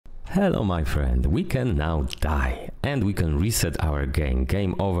Hello my friend, we can now die and we can reset our game.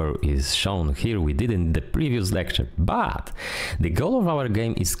 Game over is shown here, we did in the previous lecture, but the goal of our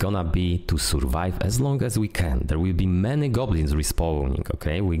game is gonna be to survive as long as we can. There will be many goblins respawning,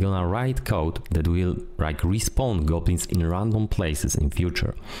 okay? We're gonna write code that will respawn goblins in random places in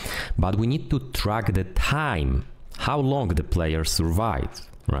future. But we need to track the time, how long the player survives.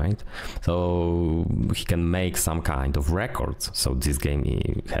 Right, so he can make some kind of records, so this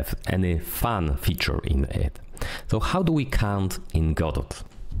game have any fun feature in it. So how do we count in Godot?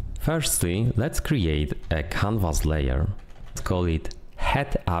 Firstly, let's create a canvas layer. Let's call it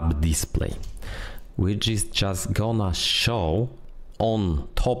head up display, which is just gonna show on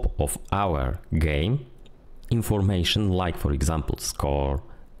top of our game information like, for example, score,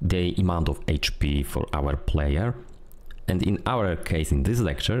 the amount of HP for our player. And in our case, in this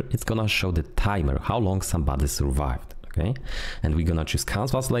lecture, it's gonna show the timer, how long somebody survived, okay? And we're gonna choose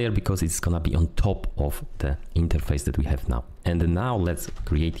canvas layer because it's gonna be on top of the interface that we have now. And now let's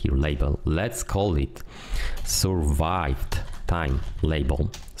create here label. Let's call it survived time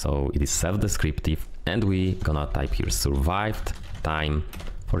label. So it is self-descriptive and we're gonna type here survived time,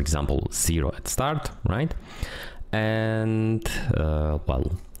 for example, 0 at start, right? And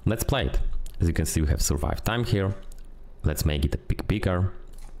well, let's play it. As you can see, we have survived time here. Let's make it a bit bigger.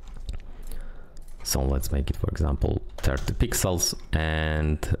 So let's make it, for example, 30 pixels.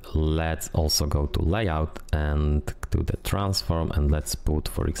 And let's also go to layout and do the transform. And let's put,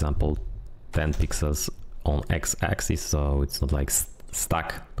 for example, 10 pixels on x-axis. So it's not like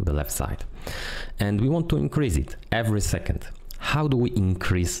stuck to the left side. And we want to increase it every second. How do we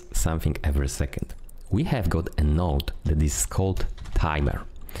increase something every second? We have got a node that is called timer.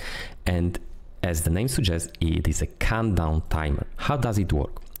 And as the name suggests, it is a countdown timer. How does it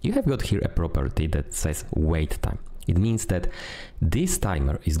work? You have got here a property that says wait time. It means that this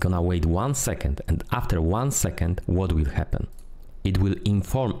timer is gonna wait 1 second, and after 1 second, what will happen? It will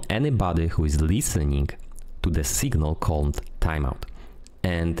inform anybody who is listening to the signal called timeout.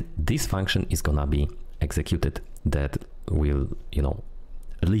 And this function is gonna be executed that will,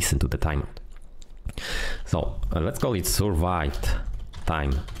 listen to the timeout. So let's call it survived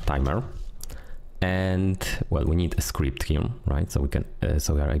time timer. And well, we need a script here, right? So we can,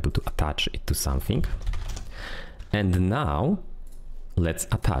 so we are able to attach it to something. And now let's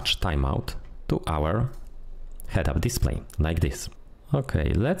attach timeout to our head-up display like this.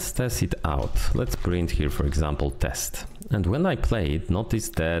 Okay, let's test it out. Let's print here, for example, test. And when I play it, notice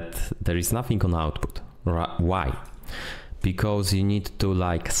that there is nothing on output. Why? Because you need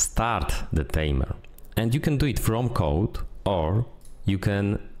to start the timer, and you can do it from code or you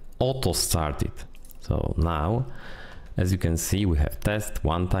can auto start it. So now, as you can see, we have test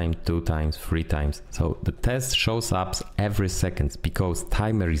 1 time, 2 times, 3 times. So the test shows up every second because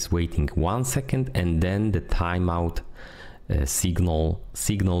timer is waiting 1 second, and then the timeout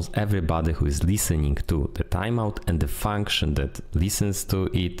signals everybody who is listening to the timeout, and the function that listens to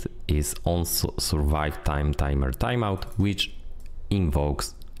it is also survive time timer timeout, which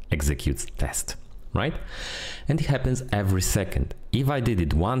invokes, executes test, right? And it happens every second. If I did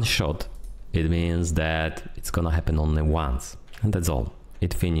it one shot, it means that it's gonna happen only once, and that's all.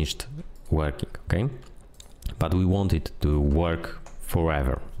 It finished working, okay? But we want it to work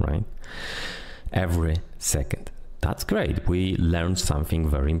forever, right? Every second. That's great. We learned something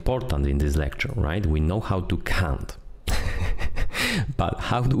very important in this lecture, right? We know how to count. But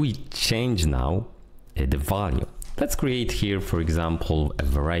how do we change now the value? Let's create here, for example, a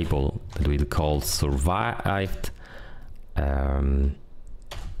variable that we'll call survived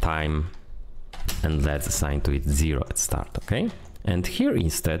time, and let's assign to it 0 at start, okay? And here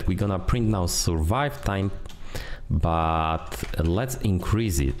instead we're gonna print now survive time, but let's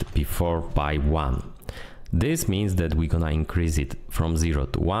increase it before by 1. This means that we're gonna increase it from 0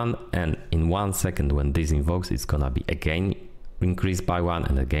 to 1, and in 1 second when this invokes, it's gonna be again increased by 1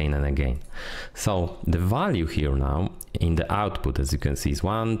 and again and again. So the value here now in the output, as you can see, is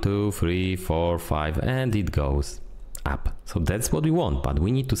 1, 2, 3, 4, 5, and it goes up. So that's what we want, but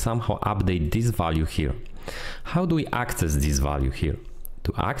we need to somehow update this value here. How do we access this value here?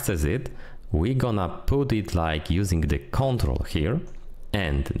 To access it, we're gonna put it using the control here,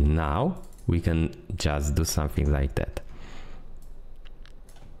 and now we can just do something like that.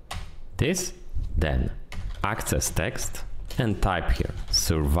 This, then access text, and type here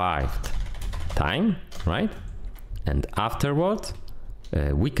survived time, right? And afterwards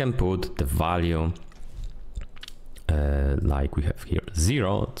we can put the value like we have here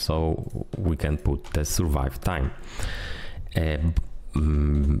 0, so we can put the survive time,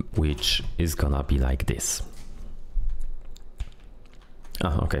 which is gonna be like this.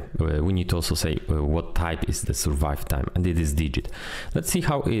 Okay, we need to also say what type is the survive time, and it is digit. Let's see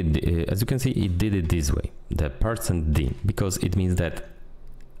how it, as you can see, it did it this way, the %d, because it means that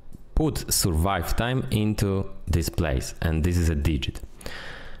put survive time into this place, and this is a digit.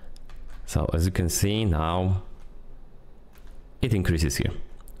 So as you can see now, it increases here.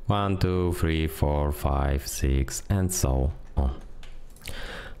 1, 2, 3, 4, 5, 6, and so on.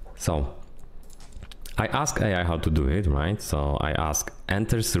 So I ask AI how to do it, right? So I ask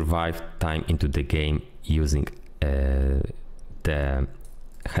enter survive time into the game using the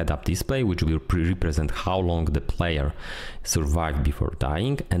head-up display, which will represent how long the player survived before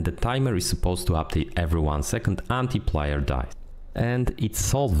dying, and the timer is supposed to update every 1 second until player dies. And it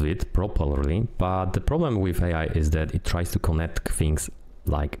solved it properly, but the problem with AI is that it tries to connect things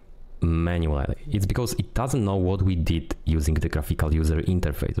like manually. It's because it doesn't know what we did using the graphical user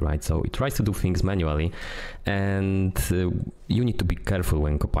interface, right? So it tries to do things manually, and you need to be careful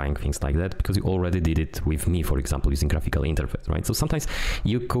when compiling things like that, because you already did it with me, for example, using graphical interface, right? So sometimes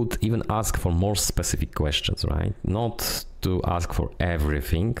you could even ask for more specific questions, right? Not to ask for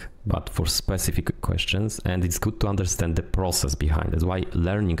everything, but for specific questions, and it's good to understand the process behind. That's why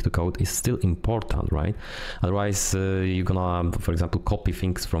learning to code is still important, right? Otherwise, you're gonna, for example, copy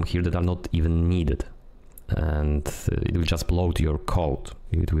things from here that are not even needed, and it will just bloat your code.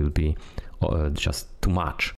 It will be just too much.